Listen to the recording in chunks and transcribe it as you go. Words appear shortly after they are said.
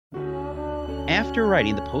After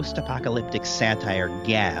writing the post-apocalyptic satire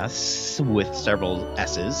Gas, with several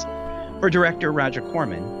S's, for director Roger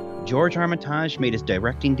Corman, George Armitage made his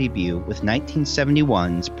directing debut with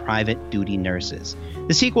 1971's Private Duty Nurses,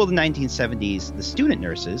 the sequel to 1970's The Student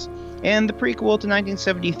Nurses, and the prequel to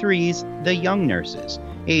 1973's The Young Nurses,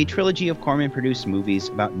 a trilogy of Corman-produced movies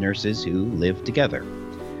about nurses who live together.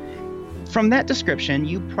 From that description,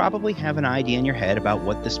 you probably have an idea in your head about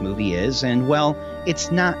what this movie is, and, well, it's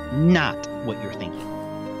not what you're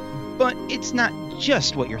thinking. But it's not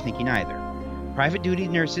just what you're thinking either. Private Duty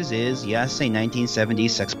Nurses is, yes, a 1970s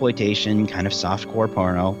sexploitation kind of softcore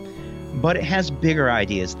porno, but it has bigger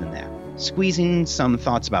ideas than that, squeezing some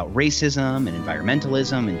thoughts about racism and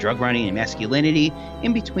environmentalism and drug running and masculinity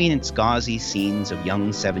in between its gauzy scenes of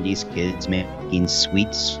young 70s kids making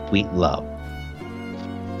sweet, sweet love.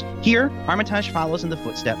 Here, Armitage follows in the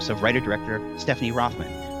footsteps of writer-director Stephanie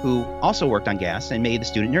Rothman, who also worked on Gas and made The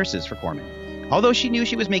Student Nurses for Corman. Although she knew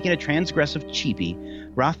she was making a transgressive cheapie,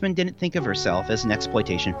 Rothman didn't think of herself as an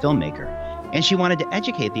exploitation filmmaker, and she wanted to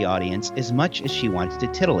educate the audience as much as she wanted to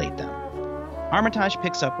titillate them. Armitage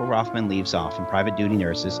picks up where Rothman leaves off in Private Duty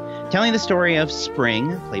Nurses, telling the story of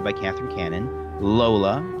Spring, played by Catherine Cannon,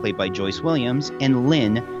 Lola, played by Joyce Williams, and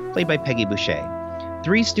Lynn, played by Peggy Boucher.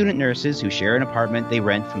 3 student nurses who share an apartment they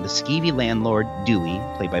rent from the skeevy landlord Dewey,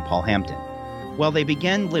 played by Paul Hampton. While they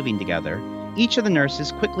begin living together, each of the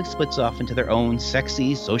nurses quickly splits off into their own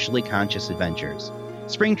sexy, socially conscious adventures.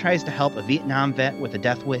 Spring tries to help a Vietnam vet with a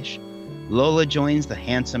death wish. Lola joins the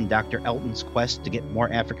handsome Dr. Elton's quest to get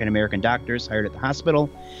more African-American doctors hired at the hospital,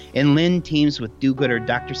 and Lynn teams with do-gooder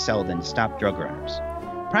Dr. Selden to stop drug runners.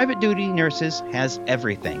 Private Duty Nurses has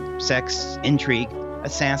everything: sex, intrigue,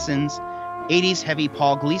 assassins, 80s heavy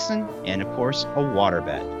Paul Gleason, and of course, a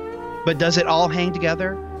waterbed. But does it all hang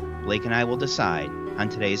together? Blake and I will decide on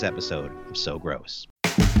today's episode of So Gross.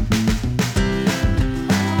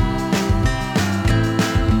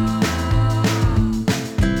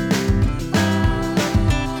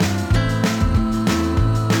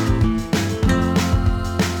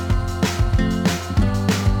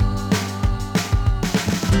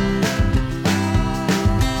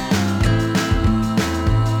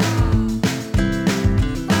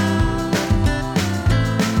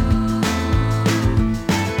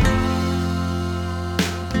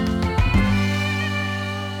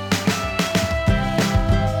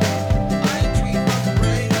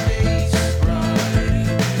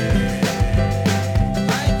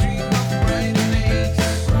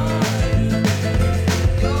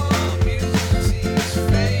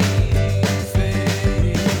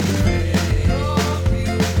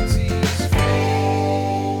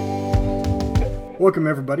 Welcome,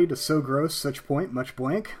 everybody, to So Gross, Such Point, Much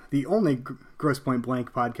Blank, the only Gross Point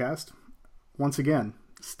Blank podcast. Once again,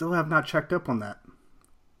 still have not checked up on that.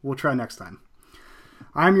 We'll try next time.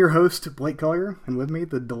 I'm your host, Blake Collier, and with me,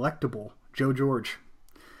 the delectable Joe George.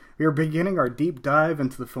 We are beginning our deep dive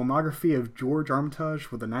into the filmography of George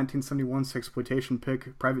Armitage with the 1971 sexploitation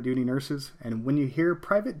pick, Private Duty Nurses, and when you hear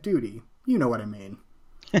Private Duty, you know what I mean.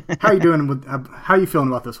 How you feeling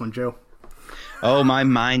about this one, Joe? Oh, my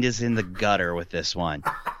mind is in the gutter with this one,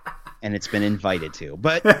 and it's been invited to.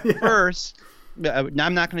 But first, I'm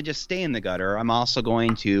not going to just stay in the gutter. I'm also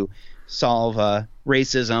going to solve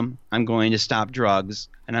racism. I'm going to stop drugs,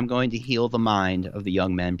 and I'm going to heal the mind of the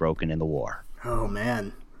young men broken in the war. Oh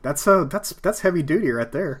man, that's heavy duty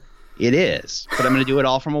right there. It is, but I'm going to do it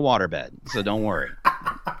all from a waterbed, so don't worry.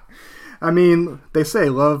 I mean, they say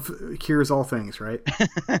love cures all things, right?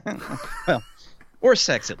 Well. Or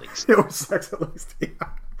sex, at least. Or sex, at least,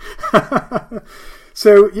 yeah.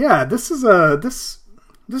 So, yeah, this is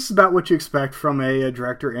about what you expect from a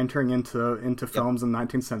director entering into films in the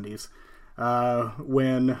 1970s.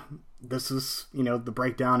 When this is, the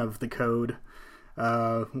breakdown of the code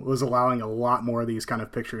was allowing a lot more of these kind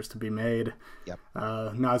of pictures to be made. Yep.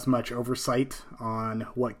 Not as much oversight on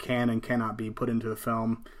what can and cannot be put into the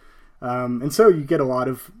film. And so you get a lot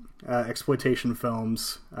of exploitation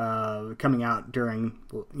films coming out during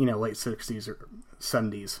late 60s or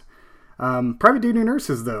 70s. Private Duty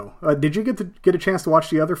Nurses, though, did you get a chance to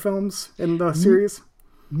watch the other films in the series?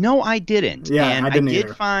 No, I didn't. Yeah, and I didn't did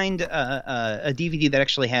either. Find a DVD that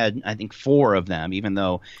actually had, I think, 4 of them, even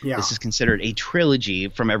though this is considered a trilogy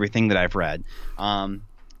from everything that I've read.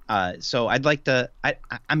 So I'd like to.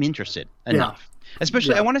 I'm interested enough.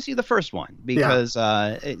 Especially, I want to see the first one because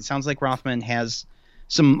it sounds like Rothman has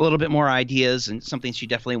a little bit more ideas and something she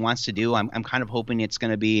definitely wants to do. I'm kind of hoping it's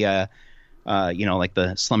going to be like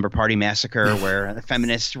the Slumber Party Massacre, where the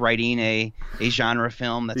feminists writing a genre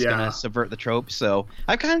film that's going to subvert the tropes. So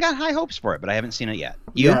I've kind of got high hopes for it, but I haven't seen it yet.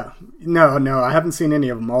 You? Yeah. No, I haven't seen any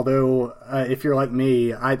of them. Although, if you're like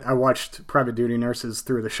me, I watched Private Duty Nurses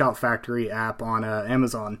through the Shout Factory app on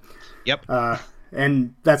Amazon. Yep.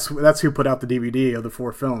 And that's who put out the DVD of the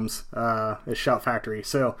 4 films, is Shout Factory.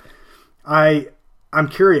 So I'm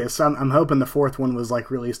curious. I'm hoping the 4th one was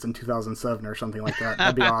like released in 2007 or something like that.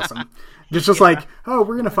 That'd be awesome. Just like, oh,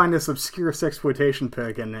 we're gonna find this obscure sexploitation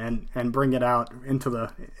pick and bring it out into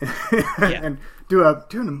the and do a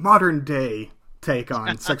modern day take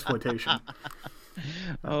on sexploitation.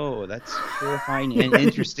 Oh, that's horrifying and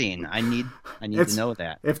interesting. I need to know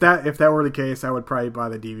that. If that were the case, I would probably buy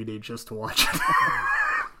the DVD just to watch it.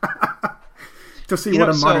 To see what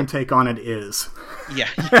a modern take on it is. Yeah,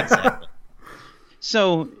 exactly.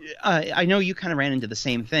 So I know you kind of ran into the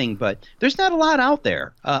same thing, but there's not a lot out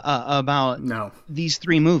there about these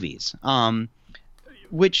 3 movies,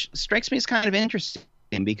 which strikes me as kind of interesting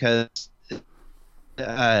because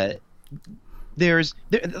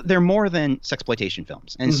they're more than sexploitation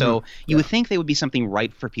films, and so you would think they would be something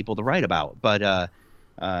ripe for people to write about, but I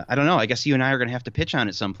don't know. I guess you and I are going to have to pitch on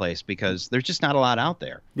it someplace because there's just not a lot out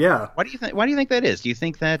there. Yeah. Why do you think that is? Do you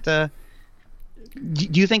think that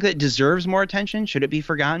it deserves more attention? Should it be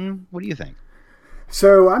forgotten? What do you think?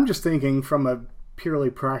 So I'm just thinking from a purely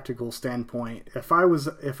practical standpoint. If I was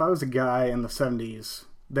a guy in the 70s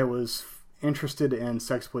that was interested in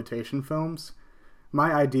sexploitation films,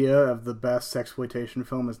 my idea of the best sexploitation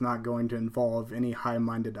film is not going to involve any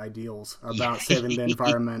high-minded ideals about saving the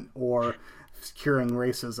environment or curing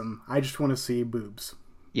racism. I just want to see boobs.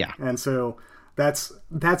 Yeah. And so that's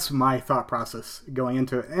my thought process going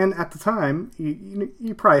into it. And at the time,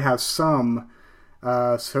 you probably have some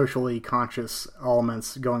socially conscious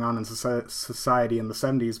elements going on in society in the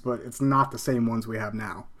 70s, but it's not the same ones we have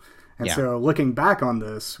now. And so looking back on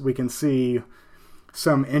this, we can see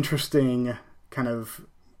some interesting kind of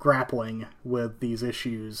grappling with these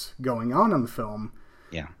issues going on in the film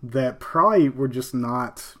that probably were just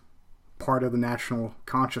not part of the national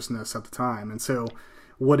consciousness at the time. And so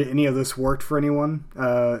would any of this worked for anyone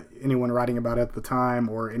writing about it at the time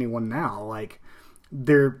or anyone now? Like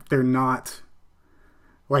they're not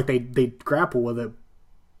like they grapple with it,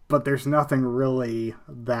 but there's nothing really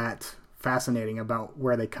that fascinating about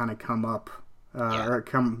where they kind of come up or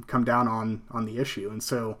come down on the issue. And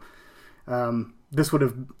so this would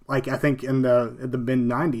have, like, I think in the mid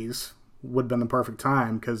 90s would have been the perfect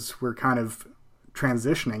time because we're kind of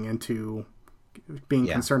transitioning into being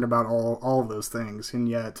concerned about all of those things, and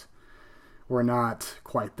yet we're not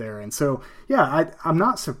quite there. And so, I'm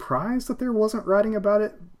not surprised that there wasn't writing about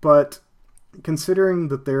it, but considering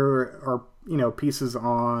that there are, pieces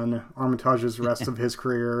on Armitage's rest of his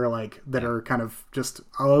career, like, that are kind of just,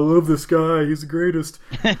 I love this guy, he's the greatest,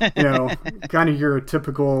 kind of your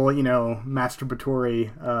typical,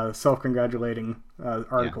 masturbatory, self-congratulating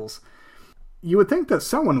articles. You would think that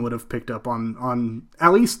someone would have picked up on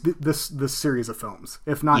at least this series of films,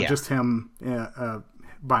 if not just him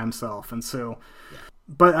by himself. And so,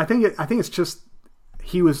 but I think it's just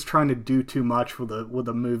he was trying to do too much with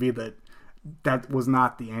a movie that was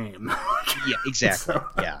not the aim. Yeah, exactly. So.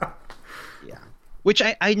 Yeah. Which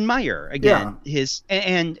I admire. Again, his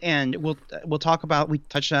and we'll talk about. We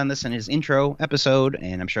touched on this in his intro episode,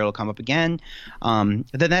 and I'm sure it'll come up again.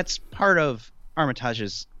 That's part of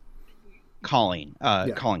Armitage's calling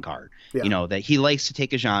card. That he likes to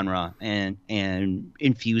take a genre and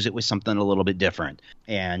infuse it with something a little bit different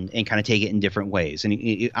and kind of take it in different ways. And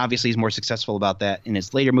he obviously he's more successful about that in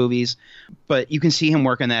his later movies, but you can see him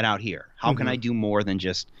working that out here. How can I do more than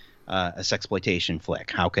just a sexploitation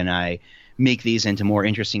flick? How can I make these into more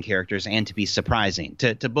interesting characters and to be surprising,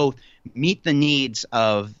 to both meet the needs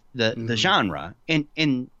of the genre and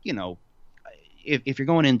if you're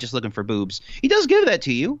going in just looking for boobs, he does give that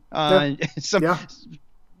to you.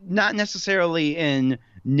 Not necessarily in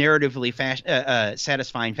narratively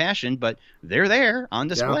satisfying fashion, but they're there on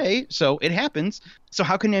display, so it happens. So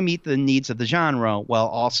how can I meet the needs of the genre while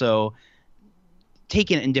also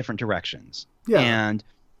taking it in different directions? And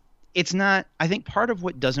it's not. I think part of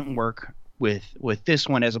what doesn't work with this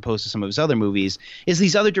one as opposed to some of his other movies is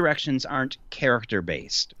these other directions aren't character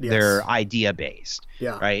based. They're idea based.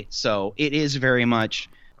 Right. So it is very much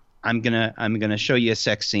I'm gonna show you a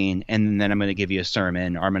sex scene and then I'm gonna give you a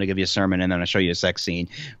sermon, or I'm gonna give you a sermon and then I'll show you a sex scene,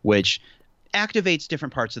 which activates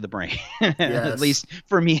different parts of the brain. At least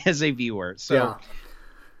for me as a viewer. So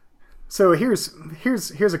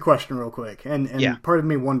here's a question real quick, and part of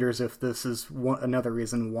me wonders if this is another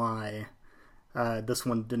reason why This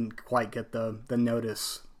one didn't quite get the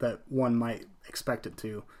notice that one might expect it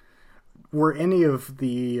to. Were any of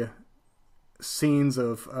the scenes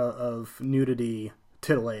of nudity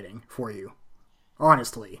titillating for you?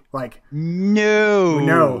 Honestly, like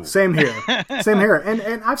no, same here,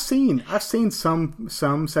 And I've seen some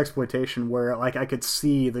sexploitation where like I could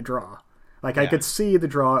see the draw, I could see the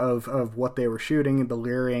draw of what they were shooting, the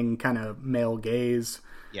leering kind of male gaze.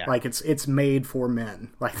 Yeah. Like it's made for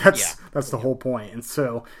men. Like that's the whole point. And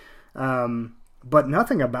so, but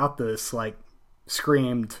nothing about this like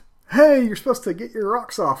screamed, "Hey, you're supposed to get your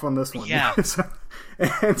rocks off on this one." Yeah.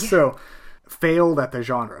 So failed at the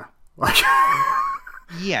genre. Like.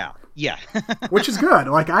 Yeah. Which is good.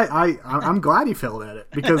 Like I'm glad he failed at it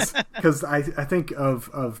because I think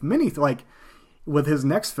of many like with his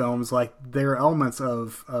next films, like there are elements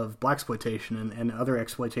of blaxploitation and other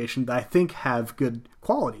exploitation that I think have good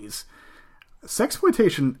qualities.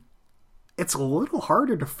 Sexploitation, it's a little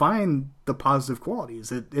harder to find the positive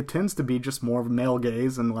qualities. It tends to be just more of a male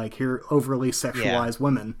gaze and like here overly sexualized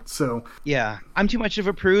women. So yeah, I'm too much of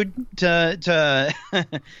a prude to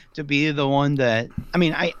to be the one that. I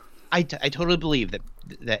mean, I totally believe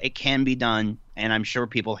that it can be done, and I'm sure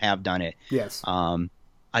people have done it. Yes.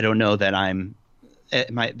 I don't know that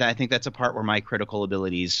I think that's a part where my critical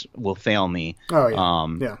abilities will fail me. Oh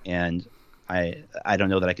yeah. And I don't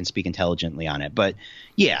know that I can speak intelligently on it, but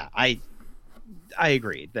yeah, I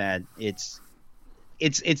agree that it's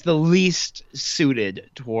the least suited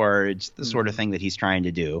towards the sort of thing that he's trying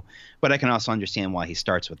to do, but I can also understand why he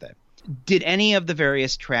starts with it. Did any of the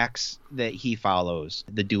various tracks that he follows,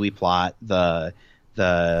 the Dewey plot, the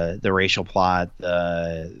racial plot,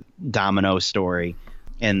 the Domino story,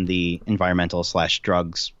 and the environmental /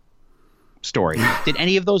 drugs story, did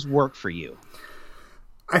any of those work for you?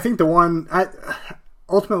 I think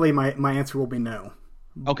ultimately my answer will be no.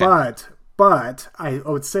 Okay. But I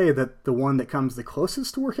would say that the one that comes the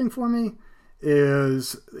closest to working for me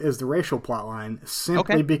is the racial plot line,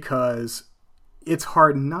 simply because it's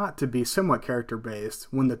hard not to be somewhat character based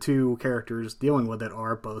when the two characters dealing with it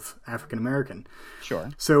are both African American. Sure.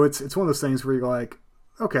 So it's one of those things where you're like,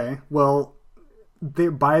 okay, well,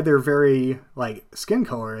 by their very like skin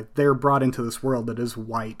color, they're brought into this world that is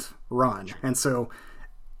white run, and so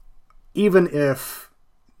even if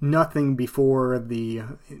nothing before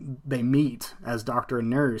they meet as doctor and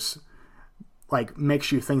nurse like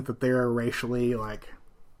makes you think that they're racially like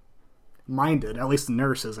minded, at least the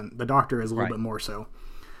nurse isn't, the doctor is a little bit more so,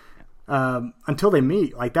 until they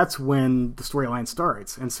meet, like that's when the storyline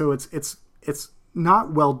starts. And so it's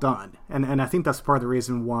not well done, and I think that's part of the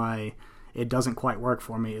reason why it doesn't quite work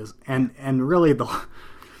for me is and really the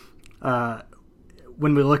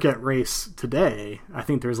when we look at race today, I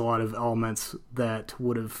think there's a lot of elements that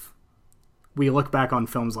we look back on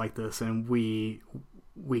films like this and we're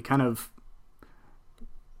kind of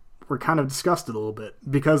disgusted a little bit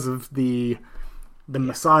because of the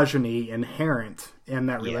misogyny inherent in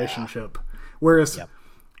that relationship. Whereas,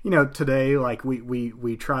 today, like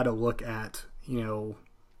we try to look at,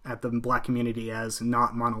 at the black community as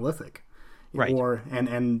not monolithic. Right.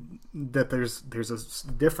 And that there's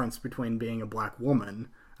a difference between being a black woman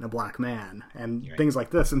and a black man and things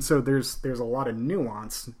like this. And so there's a lot of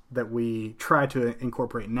nuance that we try to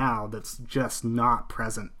incorporate now that's just not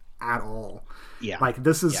present at all. Yeah. Like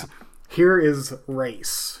this is here is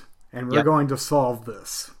race and we're going to solve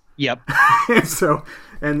this. Yep. and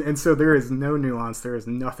so there is no nuance, there is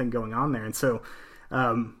nothing going on there. And so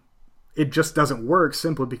it just doesn't work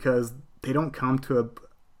simply because they don't come to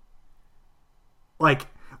like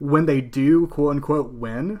when they do quote unquote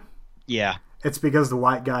win, it's because the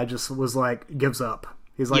white guy just was like gives up.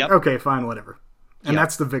 He's like, okay, fine, whatever, and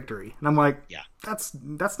that's the victory. And I'm like, that's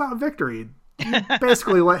not a victory. You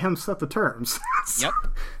basically let him set the terms.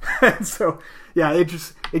 And so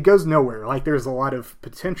it goes nowhere. Like there's a lot of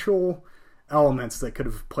potential elements that could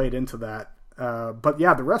have played into that, but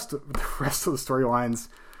the rest of the storylines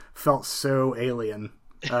felt so alien.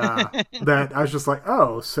 That I was just like,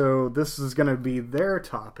 oh, so this is going to be their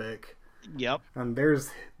topic. Yep. And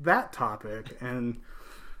there's that topic, and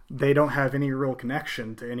they don't have any real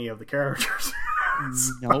connection to any of the characters.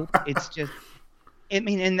 Nope. It's just, I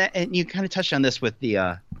mean, and you kind of touched on this with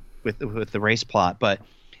the race plot, but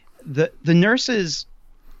the nurses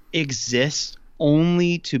exist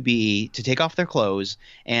only to take off their clothes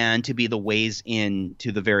and to be the ways in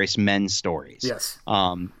to the various men's stories. Yes.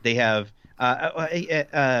 They have.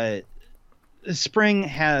 Spring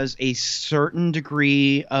has a certain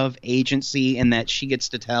degree of agency in that she gets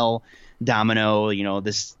to tell Domino,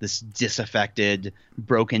 this disaffected,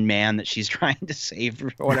 broken man that she's trying to save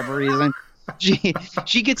for whatever reason.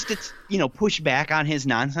 she gets to push back on his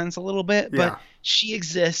nonsense a little bit, but Yeah. she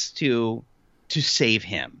exists to save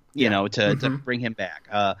him, Yeah. to bring him back.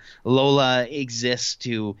 Lola exists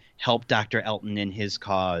to help Dr. Elton in his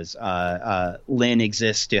cause. Lynn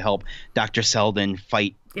exists to help Dr. Selden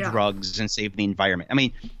fight Yeah. drugs and save the environment. I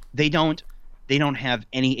mean, they don't have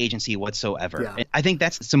any agency whatsoever. Yeah. I think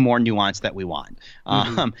that's some more nuance that we want.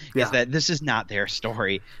 Yeah. Is that this is not their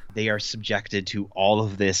story. They are subjected to all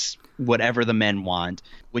of this, whatever the men want,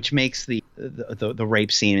 which makes the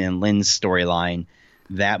rape scene in Lynn's storyline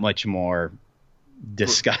that much more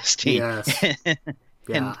disgusting. Yes. And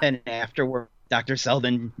Yeah. then afterward, Dr.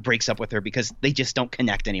 Selden breaks up with her because they just don't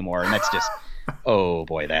connect anymore. And that's just, oh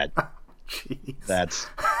boy, Jeez. that's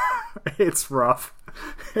It's rough.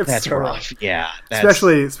 It's so rough. Yeah.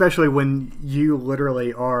 Especially when you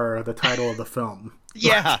literally are the title of the film.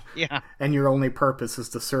 Yeah. And your only purpose is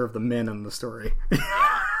to serve the men in the story.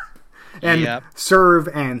 And Yep. serve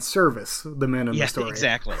and service the men in the story.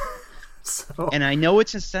 Exactly. So, And I know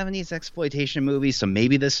it's a 70s exploitation movie, so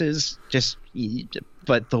maybe this is just,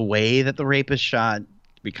 but the way that the rape is shot,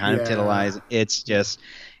 we kind of titilize.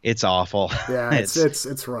 It's awful. yeah,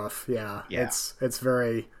 it's rough. Yeah. Yeah. It's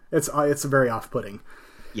very off-putting.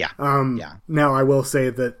 Yeah. Now I will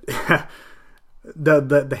say that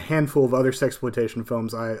the handful of other sexploitation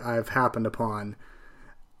films I've happened upon,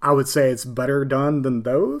 I would say it's better done than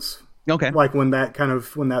those. Okay. Like when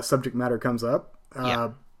that subject matter comes up.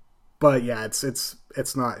 Yeah. But yeah, it's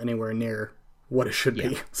not anywhere near what it should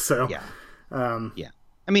be. So yeah.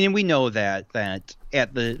 I mean, and we know that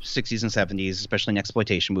at the 60s and 70s, especially in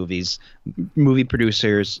exploitation movies, movie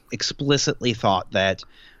producers explicitly thought that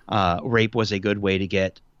rape was a good way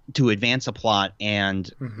to advance a plot and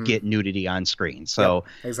get nudity on screen. So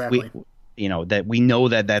exactly. we know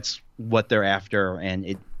that that's what they're after, and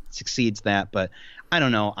it succeeds that. But I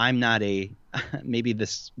don't know. I'm not maybe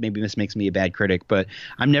this makes me a bad critic, but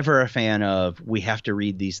I'm never a fan of we have to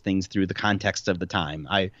read these things through the context of the time.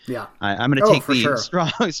 I'm going to take the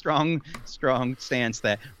strong stance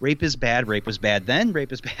that rape is bad. Rape was bad then.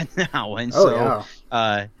 Rape is bad now. And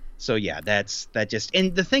that just,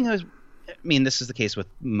 and the thing is, I mean, this is the case with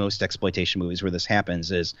most exploitation movies where this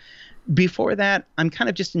happens, is before that, I'm kind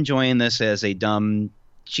of just enjoying this as a dumb,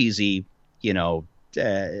 cheesy,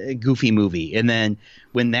 goofy movie. And then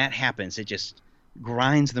when that happens, it just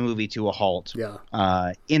grinds the movie to a halt.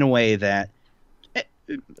 In a way that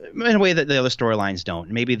the other storylines don't.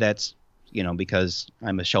 Maybe that's, because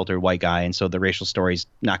I'm a sheltered white guy, and so the racial story's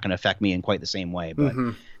not going to affect me in quite the same way. But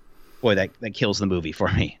boy, that kills the movie for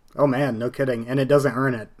me. Oh man, no kidding. And it doesn't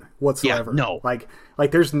earn it whatsoever. Yeah, no. Like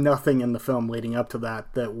there's nothing in the film leading up to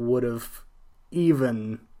that would have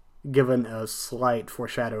even given a slight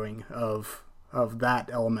foreshadowing of that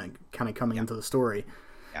element kind of coming into the story.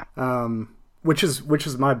 Yeah. Which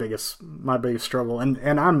is my biggest struggle.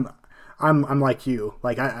 And I'm like you.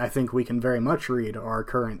 Like I think we can very much read our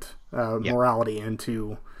current morality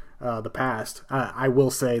into the past. I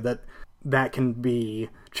will say that can be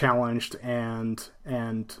challenged and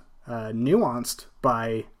nuanced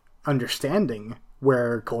by understanding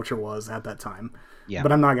where culture was at that time. Yeah.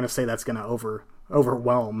 But I'm not going to say that's going to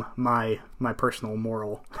overwhelm my personal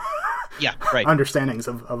moral understandings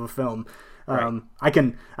of a film. Right. I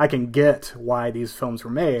can get why these films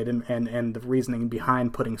were made and the reasoning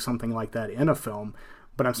behind putting something like that in a film,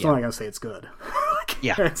 but I'm still not going to say it's good.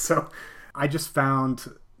 Yeah. So I just found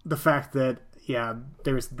the fact that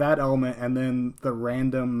there's that element, and then the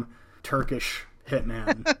random Turkish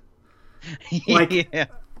hitman, like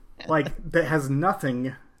that has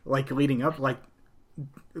nothing leading up. Like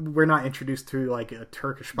we're not introduced to a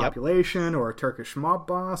Turkish population or a Turkish mob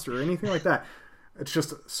boss or anything like that. It's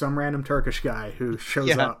just some random Turkish guy who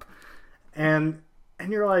shows up, and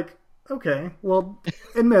you're like, okay, well,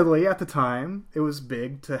 admittedly, at the time, it was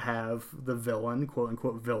big to have the villain, quote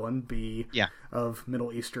unquote villain, be of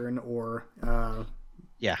Middle Eastern or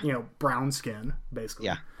brown skin, basically.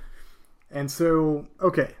 Yeah. And so,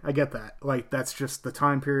 okay, I get that. That's just the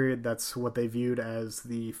time period. That's what they viewed as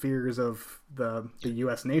the fears of the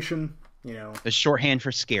U.S. nation. The shorthand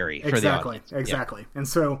for scary for the audience. Exactly. And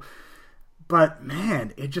so, but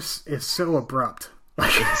man, it just is so abrupt.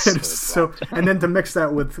 It's so, and then to mix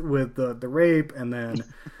that with the rape, and then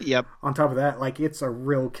on top of that, it's a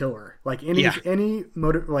real killer. Any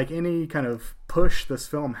motive, any kind of push this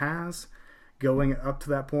film has going up to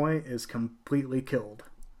that point is completely killed.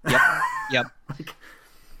 Yep.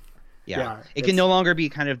 It can no longer be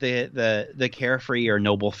kind of the carefree or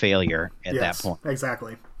noble failure at that point.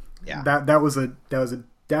 Exactly. Yeah. That was a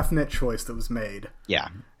definite choice that was made. Yeah.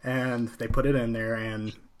 And they put it in there,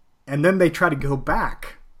 and then they try to go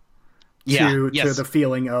back to the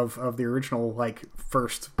feeling of the original like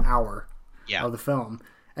first hour of the film,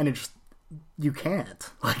 and it just you can't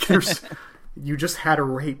like there's you just had a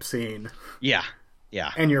rape scene,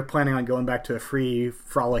 and you're planning on going back to a free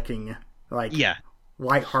frolicking like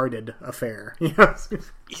lighthearted affair.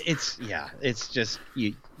 It's just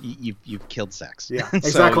you've killed sex. Yeah, so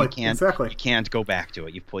exactly. You can't go back to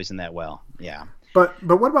it. You've poisoned that well. Yeah. But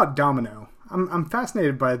what about Domino? I'm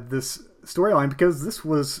fascinated by this storyline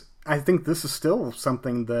because I think this is still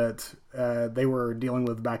something that they were dealing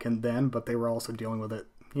with back then, but they were also dealing with it.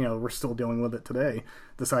 We're still dealing with it today.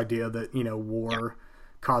 This idea that war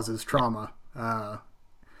causes trauma. Now,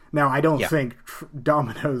 I don't think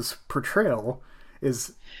Domino's portrayal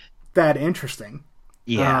is that interesting.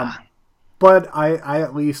 Yeah. But I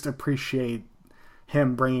at least appreciate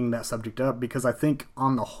him bringing that subject up because I think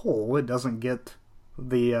on the whole it doesn't get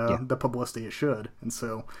the publicity it should, and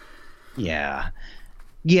so I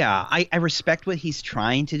respect what he's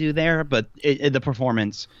trying to do there, but the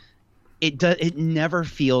performance it never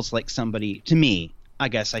feels like somebody, to me, I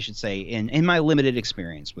guess I should say, in my limited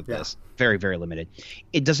experience with this, very very limited,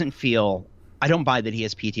 it doesn't feel, I don't buy that he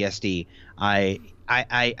has PTSD. I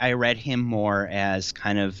read him more as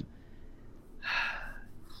kind of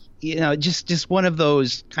just one of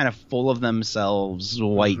those kind of full of themselves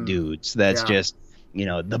white dudes that's just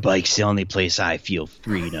the bike's the only place I feel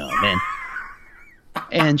freedom,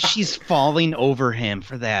 and she's falling over him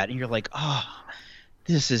for that, and you're like, oh,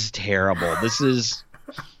 this is terrible. This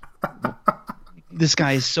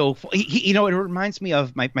guy is so it reminds me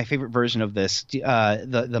of my favorite version of this,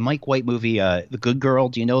 the Mike White movie, The Good Girl.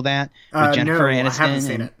 Do you know that, with Jennifer Aniston? I haven't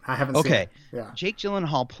seen it. Okay. Yeah. Jake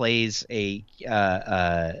Gyllenhaal plays a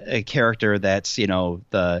character that's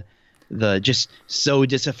the just so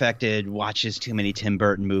disaffected, watches too many Tim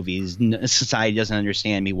Burton movies, society doesn't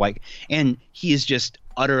understand me, white, and he is just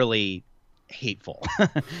utterly hateful.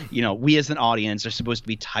 We as an audience are supposed to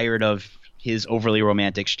be tired of his overly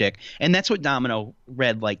romantic shtick, and that's what Domino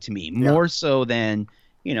read like to me, more so than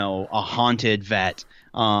a haunted vet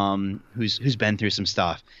who's been through some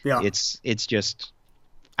stuff. It's just,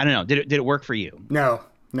 I don't know, did it work for you? No,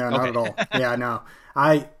 not at all. Yeah, no.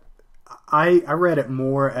 I read it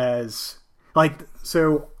more as like,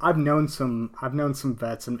 so I've known some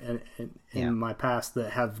vets in my past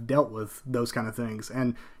that have dealt with those kind of things,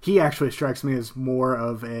 and he actually strikes me as more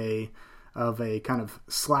of a kind of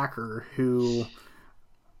slacker who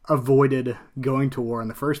avoided going to war in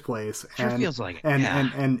the first place. Sure feels like it.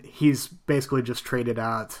 And he's basically just traded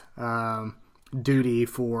out duty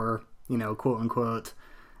for quote unquote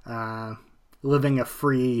living a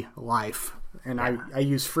free life. And I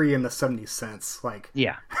use free in the 70 cents, like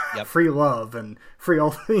free love and free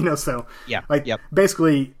all, so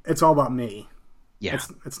basically it's all about me. Yeah.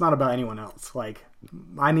 It's not about anyone else. Like,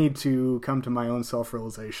 I need to come to my own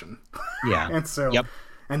self-realization. Yeah. And so,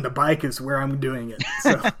 and the bike is where I'm doing it.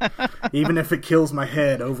 So even if it kills my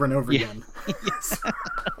head over and over again.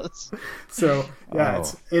 So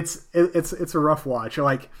it's a rough watch.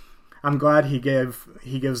 Like, I'm glad he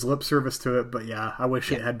gives lip service to it, but I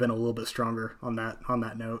wish it had been a little bit stronger on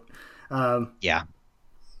that note.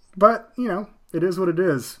 But it is what it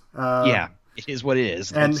is. It is what it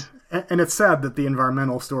is. And it's sad that the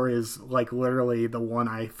environmental story is like literally the one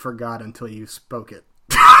I forgot until you spoke it.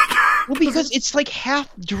 Well, because it's like half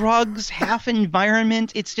drugs, half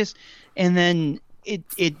environment. It's just, and then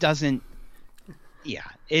it doesn't. Yeah,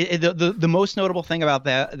 the most notable thing about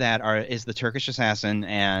that is the Turkish assassin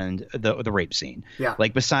and the rape scene. Yeah,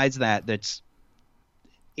 like besides that,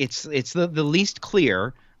 it's the least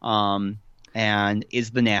clear. And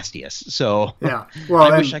is the nastiest. So well,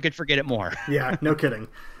 I wish I could forget it more. Yeah, no kidding.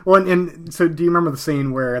 Well, and so do you remember the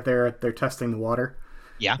scene where they're testing the water?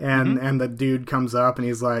 Yeah. And the dude comes up and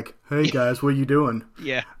he's like, "Hey guys, what are you doing?"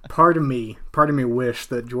 Yeah. Part of me wished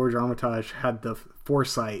that George Armitage had the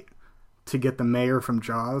foresight to get the mayor from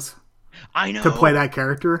Jaws. I know. To play that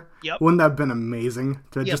character. Yep. Wouldn't that have been amazing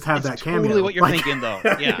to just have that cameo? Totally what you're thinking, though.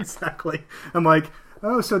 Yeah. Exactly. I'm like,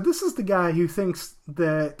 oh, so this is the guy who thinks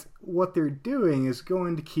that what they're doing is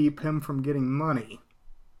going to keep him from getting money.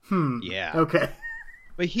 Yeah. Okay.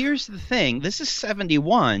 But here's the thing. This is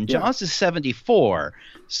 71. Jaws is 74.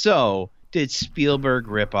 So did Spielberg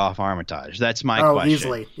rip off Armitage? That's my question.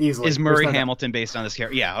 Easily. Is Murray Hamilton based on this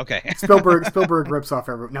character? Yeah, okay. Spielberg rips off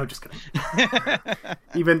everyone. No, just kidding.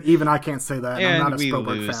 Even I can't say that. And I'm not a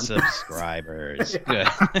Spielberg fan. We lose subscribers. Good.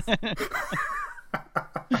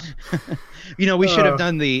 We should have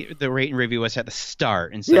done the rate and review us at the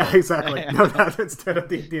start instead. Yeah, exactly. No, that instead of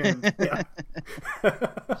the end. Yeah.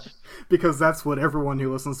 Because that's what everyone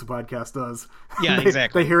who listens to podcasts does. Yeah,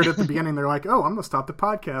 exactly. They hear it at the beginning. They're like, "Oh, I'm gonna stop the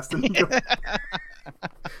podcast." And go.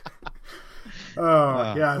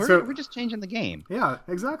 Yeah. We're just changing the game. Yeah,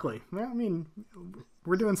 exactly. Yeah, I mean,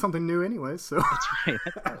 we're doing something new anyway. So that's right.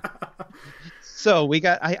 So we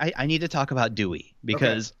got. I need to talk about Dewey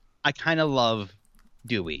because I kind of love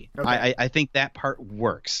Dewey. Okay. I think that part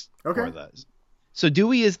works for this. So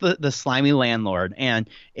Dewey is the slimy landlord, and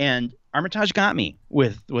Armitage got me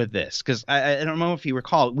with this because I don't know if you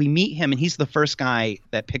recall, we meet him and he's the first guy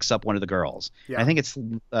that picks up one of the girls. Yeah. I think it's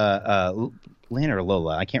Lana or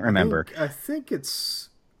Lola. I can't remember. I think it's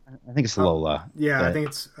Lola. Yeah, I think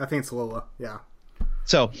it's Lola. Yeah.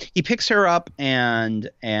 So he picks her up and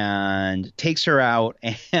takes her out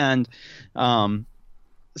and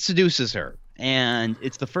seduces her. And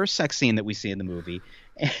it's the first sex scene that we see in the movie.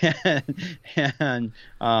 And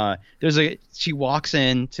she walks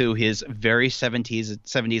into his very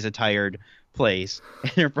 70s attired place,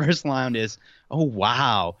 and her first line is, "Oh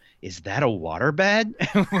wow, is that a waterbed?"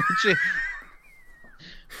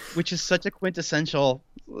 which is such a quintessential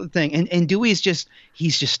thing. And Dewey's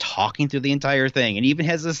he's just talking through the entire thing, and he even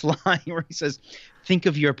has this line where he says, "Think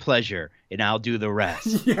of your pleasure, and I'll do the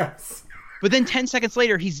rest." Yes. But then 10 seconds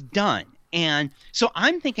later, he's done. And so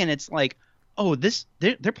I'm thinking it's like, oh,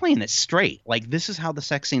 they're playing this straight. Like, this is how the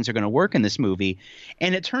sex scenes are going to work in this movie.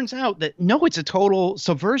 And it turns out that, no, it's a total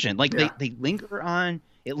subversion. Like, they linger on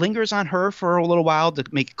 – it lingers on her for a little while to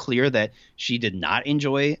make it clear that she did not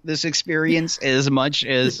enjoy this experience as much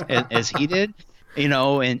as he did,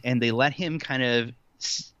 and they let him kind of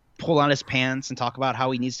pull on his pants and talk about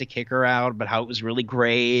how he needs to kick her out, but how it was really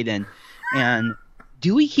great. And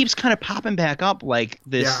Dewey keeps kind of popping back up like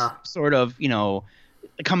this sort of,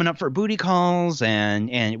 coming up for booty calls,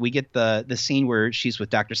 and we get the scene where she's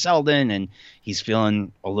with Dr. Selden and he's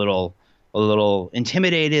feeling a little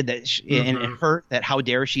intimidated that and hurt that how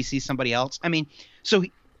dare she see somebody else. I mean, so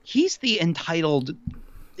he's the entitled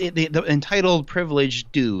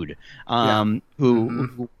privileged dude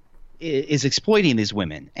who is exploiting these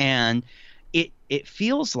women, and it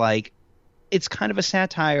feels like it's kind of a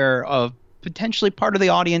satire of potentially part of the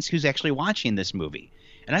audience who's actually watching this movie.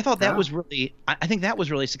 And I thought that was really – I think that was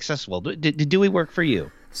really successful. Did Dewey work for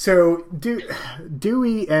you? So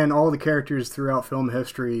Dewey and all the characters throughout film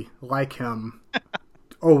history like him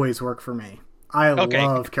always work for me. I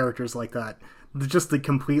love characters like that. Just the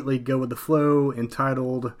completely go with the flow,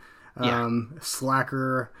 entitled,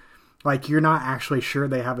 slacker. Like, you're not actually sure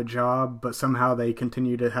they have a job, but somehow they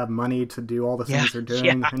continue to have money to do all the things they're doing.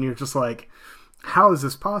 Yeah. And you're just like – how is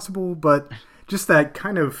this possible? But just that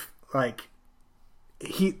kind of like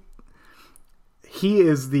he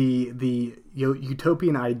is the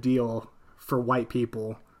utopian ideal for white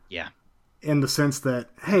people. Yeah. In the sense that,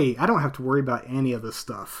 hey, I don't have to worry about any of this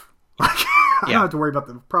stuff. Like, I don't have to worry about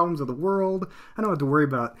the problems of the world. I don't have to worry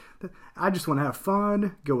about. I just want to have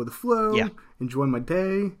fun, go with the flow, enjoy my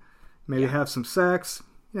day, maybe have some sex.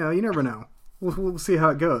 You never know. We'll see how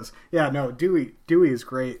it goes. Yeah, no, Dewey is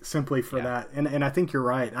great simply for that. And I think you're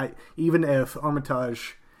right. Even if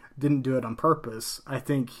Armitage didn't do it on purpose, I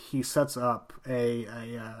think he sets up a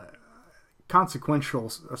consequential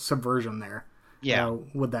subversion there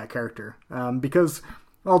with that character. Because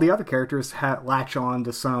all the other characters latch on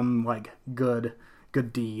to some like good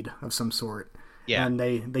deed of some sort. Yeah. And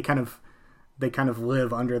they kind of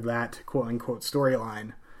live under that quote unquote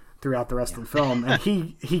storyline throughout the rest of the film. And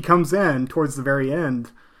he comes in towards the very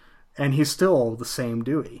end and he's still the same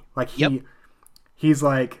Dewey. Like he's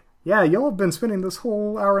like, yeah, y'all have been spending this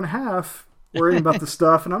whole hour and a half worrying about the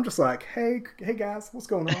stuff, and I'm just like, hey guys, what's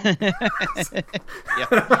going on?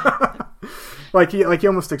 Like you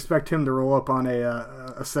almost expect him to roll up on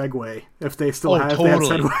a Segway if they still have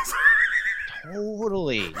Segways.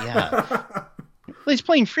 Totally, yeah. Well, he's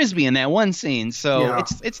playing Frisbee in that one scene, so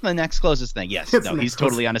it's the next closest thing. Yes, he's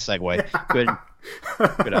totally on a Segway.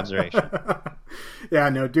 Good observation. Yeah,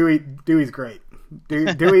 no, Dewey's great.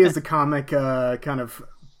 Dewey is the comic kind of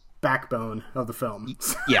backbone of the film.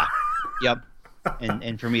 Yeah, yep.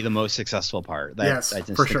 And for me, the most successful part. I just think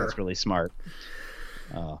that's really smart.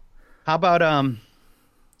 How about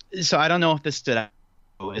so I don't know if this stood out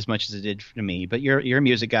as much as it did to me, but you're a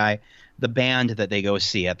music guy. The band that they go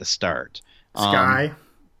see at the start. Sky.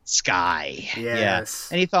 Yes. Yeah.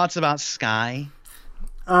 Any thoughts about Sky?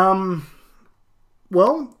 Well,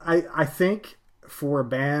 I think for a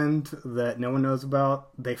band that no one knows about,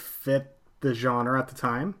 they fit the genre at the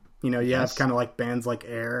time. You have kind of like bands like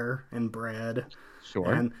Air and Bread.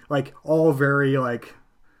 Sure. And like all very like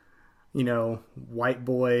white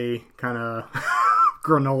boy kind of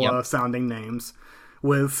granola sounding names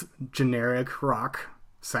with generic rock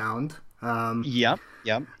sound. Yep.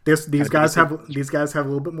 These guys have a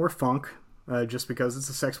little bit more funk, just because it's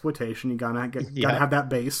a sexploitation. You gotta have that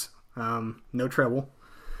bass, no treble.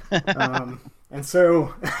 And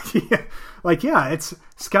so, it's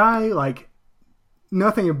Sky. Like,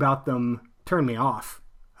 nothing about them turned me off.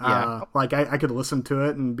 I could listen to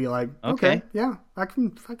it and be like, okay, yeah, I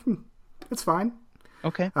can, it's fine.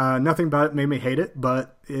 Okay. Nothing about it made me hate it,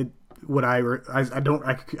 but I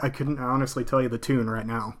couldn't honestly tell you the tune right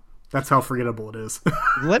now. That's how forgettable it is.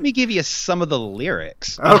 Let me give you some of the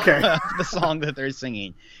lyrics. Okay. Of the song that they're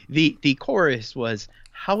singing. The chorus was,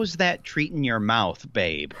 "How's that treating your mouth,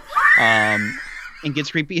 babe?" And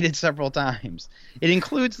gets repeated several times. It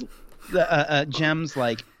includes the gems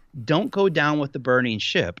like, "Don't go down with the burning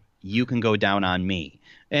ship. You can go down on me."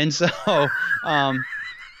 And so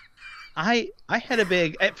I had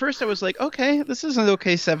at first I was like, okay, this is an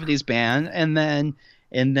okay 70s band. And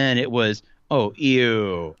then it was, oh,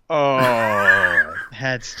 ew. Oh,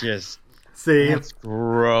 that's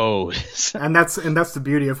gross. And that's the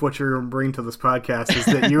beauty of what you're going to bring to this podcast, is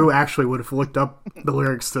that you actually would have looked up the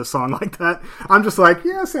lyrics to a song like that. I'm just like,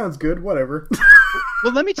 yeah, sounds good, whatever.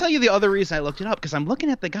 Well, let me tell you the other reason I looked it up, because I'm looking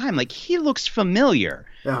at the guy. I'm like, he looks familiar.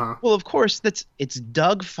 Uh-huh. Well, of course, it's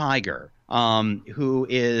Doug Fieger, who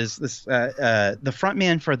is the front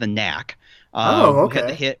man for the Knack. Okay. Who had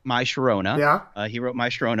the hit My Sharona. Yeah. He wrote My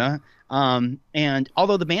Sharona. And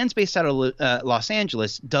although the band's based out of Los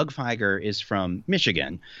Angeles, Doug Fieger is from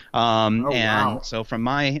Michigan. Wow. So from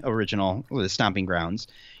my original stomping grounds.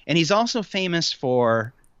 And he's also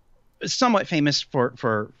somewhat famous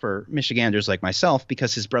for Michiganders like myself,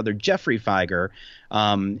 because his brother Jeffrey Fieger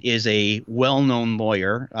is a well-known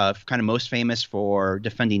lawyer, kind of most famous for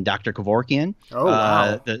defending Dr. Kevorkian,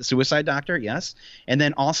 the suicide doctor, yes. And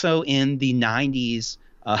then also in the 90s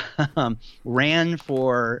ran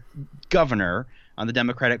for governor on the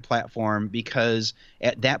Democratic platform, because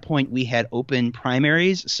at that point we had open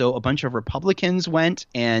primaries. So a bunch of Republicans went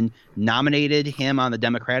and nominated him on the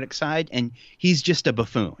Democratic side, and he's just a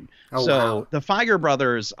buffoon. The Fieger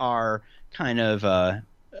brothers are kind of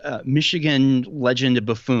Michigan legend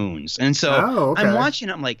buffoons. And so I'm watching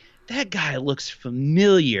it, I'm like, that guy looks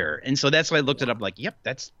familiar. And so that's why I looked it up, like, yep,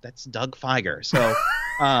 that's Doug Fieger. So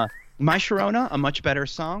My Sharona, a much better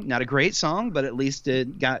song. Not a great song, but at least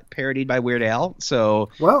it got parodied by Weird Al, so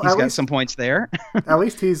he's got some points there. At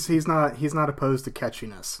least he's not opposed to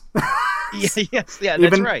catchiness.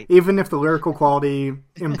 That's right. Even if the lyrical quality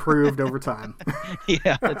improved over time.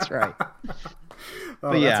 Yeah, that's right.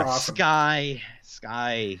 But yeah, awesome.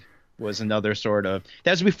 Sky was another sort of.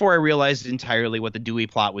 That was before I realized entirely what the Dewey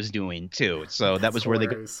plot was doing too. So that was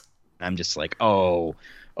hilarious. Where I'm just like, oh,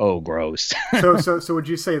 gross. so would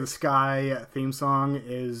you say the Sky theme song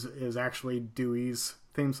is actually Dewey's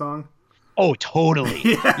theme song? Oh, totally.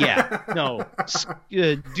 Yeah. No,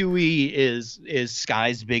 Dewey is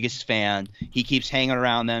Sky's biggest fan. He keeps hanging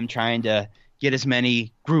around them, trying to get as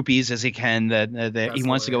many groupies as he can that he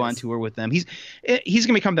wants to go on tour with them. He's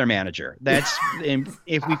gonna become their manager. That's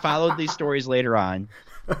if we followed these stories later on,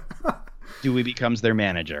 Dewey becomes their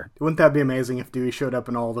manager. Wouldn't that be amazing if Dewey showed up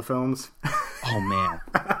in all the films? Oh man.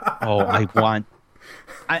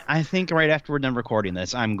 I think right after we're done recording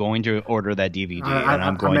this, I'm going to order that DVD, and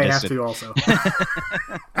I'm going to have to also.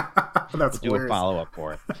 That's do a follow-up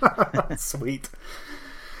for it. Sweet.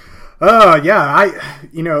 Yeah.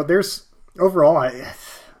 There's overall,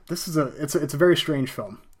 it's a very strange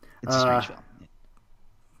film. It's a strange film.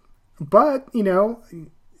 But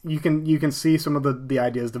you can see some of the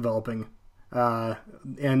ideas developing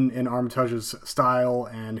in Armitage's style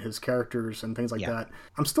and his characters and things like that.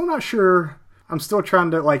 I'm still not sure. I'm still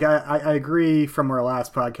trying to I agree from our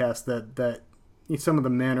last podcast that some of the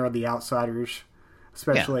men are the outsiders,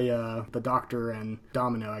 especially the Doctor and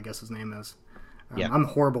Domino, I guess his name is. I'm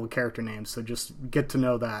horrible at character names, so just get to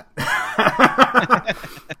know that.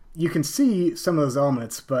 You can see some of those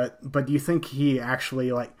elements, but do you think he actually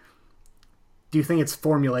do you think it's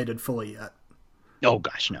formulated fully yet? Oh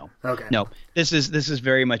gosh, no. Okay. No. This is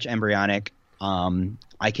very much embryonic. And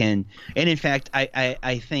in fact,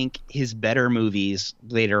 I think his better movies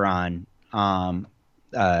later on,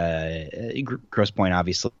 Grosse Pointe,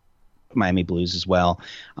 obviously, Miami Blues as well,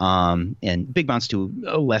 and Big Bounce to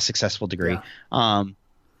a less successful degree,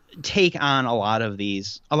 take on a lot of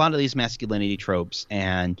these masculinity tropes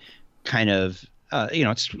and kind of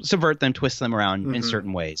subvert them, twist them around in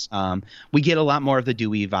certain ways. We get a lot more of the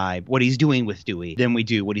Dewey vibe, what he's doing with Dewey, than we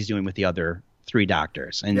do what he's doing with the other three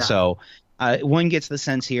doctors. And so one gets the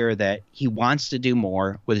sense here that he wants to do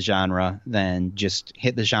more with genre than just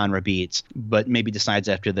hit the genre beats, but maybe decides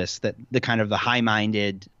after this that the kind of the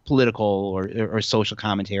high-minded political or social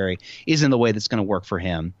commentary isn't the way that's going to work for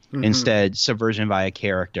him. Mm-hmm. Instead, subversion via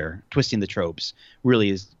character, twisting the tropes, really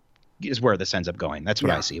is where this ends up going. That's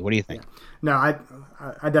what I see. What do you think? Yeah. No,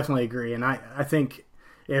 I definitely agree, and I think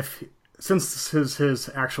since this is his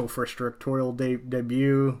actual first directorial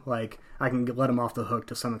debut, like, I can let him off the hook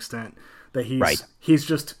to some extent. That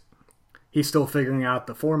he's still figuring out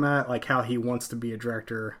the format, like how he wants to be a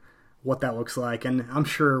director, what that looks like, and I'm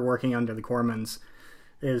sure working under the Cormans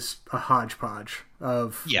is a hodgepodge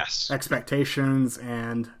of expectations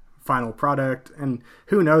and final product, and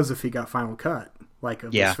who knows if he got final cut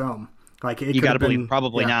of this film. Like, it you got to believe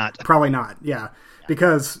probably not. Probably not. Yeah,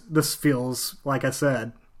 because this feels, like I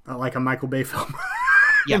said, like a Michael Bay film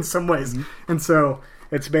in some ways, and so.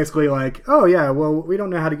 It's basically like, oh yeah, well, we don't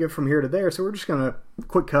know how to get from here to there, so we're just gonna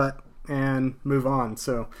quick cut and move on.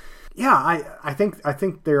 So, yeah, I think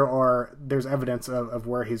there's evidence of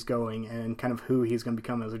where he's going and kind of who he's going to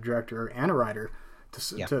become as a director and a writer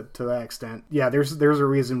to that extent. Yeah, there's a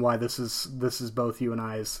reason why this is both you and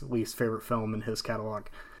I's least favorite film in his catalog.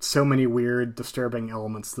 So many weird, disturbing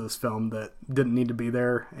elements to this film that didn't need to be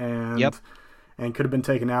there, and could have been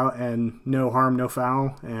taken out, and no harm, no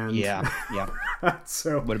foul. And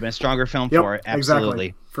so would have been a stronger film for it. Absolutely,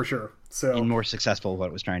 exactly, for sure. So, and more successful what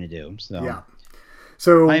it was trying to do. So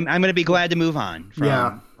So I'm going to be glad to move on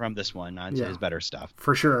from this one onto his better stuff.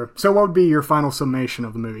 For sure. So what would be your final summation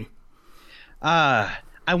of the movie? I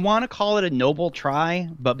want to call it a noble try,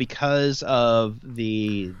 but because of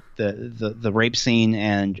the rape scene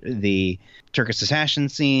and the Turkish assassin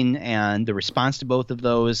scene and the response to both of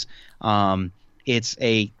those, it's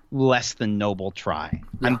a less than noble try.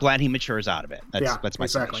 Yeah. I'm glad he matures out of it. That's my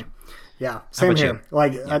summation. Yeah, same here.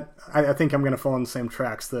 I think I'm going to fall in the same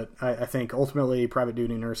tracks that I think ultimately Private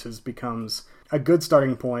Duty Nurses becomes a good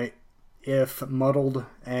starting point if muddled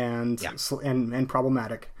and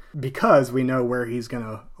problematic. Because we know where he's going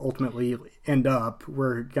to ultimately end up,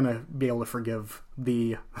 we're going to be able to forgive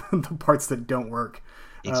the parts that don't work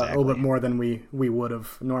a little bit more than we would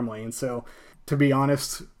have normally. And so, to be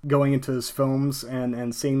honest, going into his films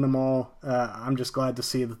and seeing them all, I'm just glad to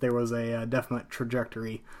see that there was a definite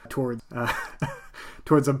trajectory towards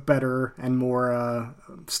a better and more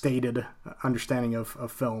stated understanding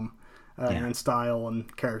of film. And style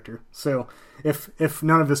and character. So if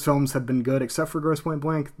none of his films had been good except for Grosse Pointe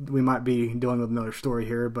Blank, we might be dealing with another story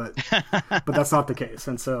here, but that's not the case.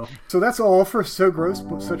 And so that's all for So Gross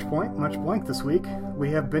Such Point Much Blank this week.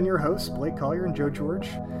 We have been your hosts, Blake Collier and Joe George.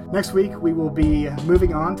 Next week we will be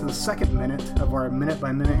moving on to the second minute of our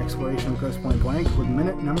minute-by-minute exploration of Grosse Pointe Blank with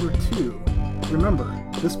minute number 2. Remember,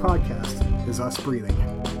 this podcast is us breathing.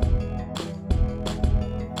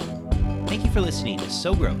 Thank you for listening to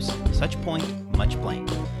So Gross, Such Point, Much Blank.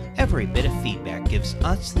 Every bit of feedback gives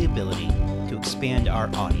us the ability to expand our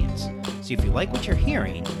audience. So if you like what you're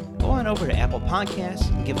hearing, go on over to Apple Podcasts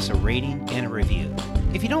and give us a rating and a review.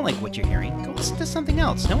 If you don't like what you're hearing, go listen to something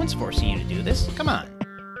else. No one's forcing you to do this. Come on.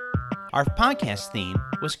 Our podcast theme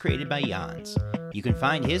was created by Jans. You can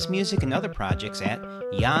find his music and other projects at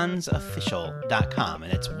jansofficial.com,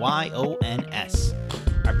 and it's YONS.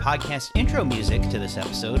 Our podcast intro music to this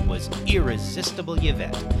episode was Irresistible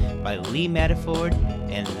Yvette by Lee Maddiford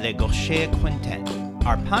and the Gaucher Quintet.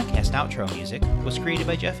 Our podcast outro music was created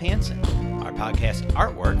by Jeff Hansen. Our podcast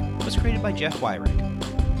artwork was created by Jeff Wyrick.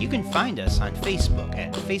 You can find us on Facebook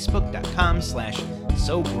at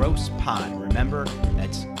facebook.com/SoGrossPod. Remember,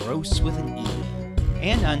 that's gross with an E.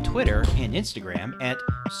 And on Twitter and Instagram at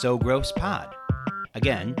SoGrossPod.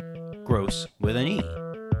 Again, gross with an E.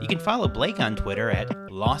 You can follow Blake on Twitter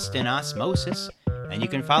at Lost in Osmosis, and you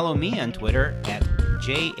can follow me on Twitter at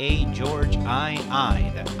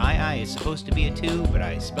JAGeorgeII. That II is supposed to be a 2, but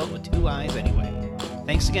I spelled with 2 I's anyway.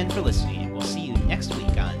 Thanks again for listening, and we'll see you next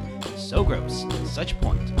week on So Gross, Such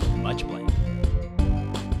Point, Much Blank.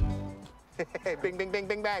 Hey, bing, bing, bing,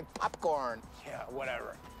 bing, bang, popcorn. Yeah,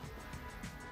 whatever.